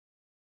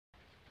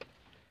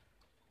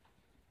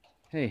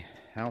Hey,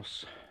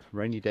 house,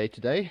 rainy day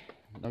today,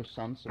 no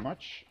sun so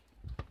much,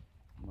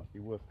 might be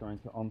worth going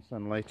to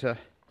onsen later.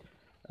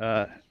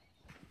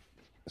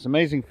 It's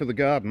amazing for the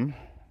garden,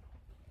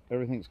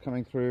 everything's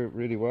coming through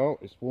really well,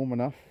 it's warm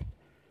enough,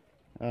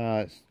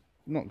 it's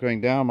not going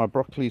down, my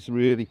broccoli's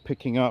really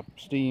picking up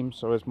steam,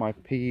 so is my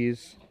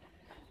peas,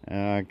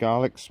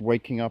 garlic's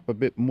waking up a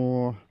bit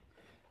more,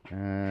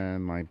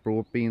 and my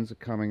broad beans are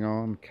coming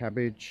on,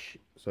 cabbage,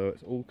 so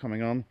it's all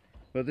coming on.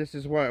 But this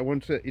is what I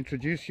want to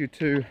introduce you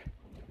to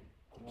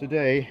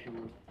today.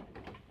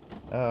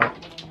 A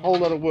whole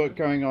lot of work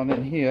going on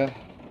in here.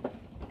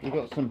 We've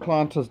got some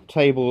planter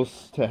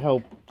tables to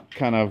help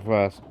kind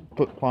of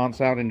put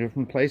plants out in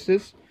different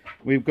places.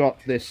 We've got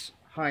this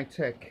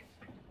high-tech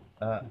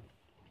up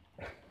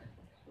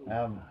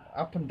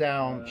and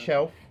down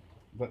shelf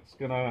that's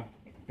gonna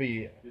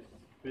be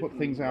put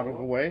things out of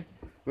the way.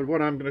 But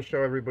what I'm going to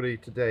show everybody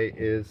today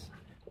is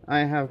I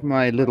have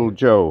my little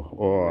Joe,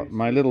 or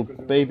my little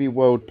baby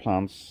Woad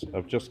plants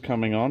of just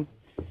coming on.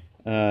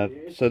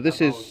 So this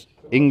is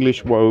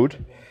English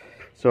Woad,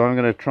 so I'm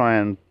going to try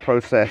and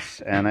process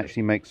and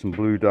actually make some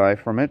blue dye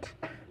from it.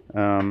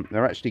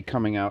 They're actually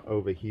coming out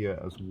over here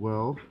as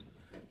well,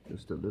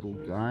 just a little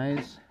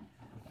guys.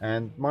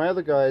 And my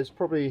other guys,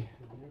 probably,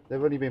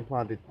 they've only been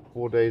planted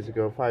 4 days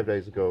ago, 5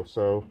 days ago,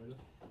 so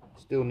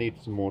still need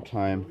some more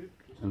time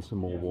and some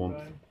more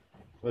warmth.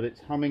 But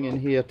it's humming in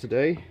here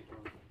today,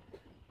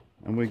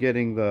 and we're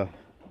getting the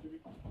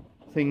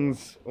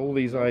things, all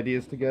these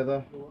ideas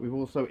together. We've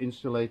also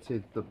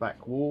insulated the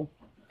back wall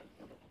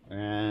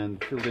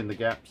and filled in the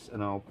gaps,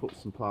 and I'll put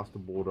some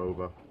plasterboard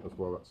over as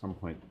well at some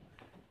point.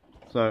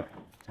 So,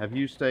 have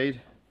you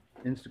stayed?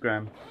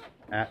 Instagram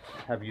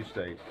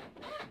 @HaveYouStayed.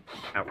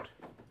 Out.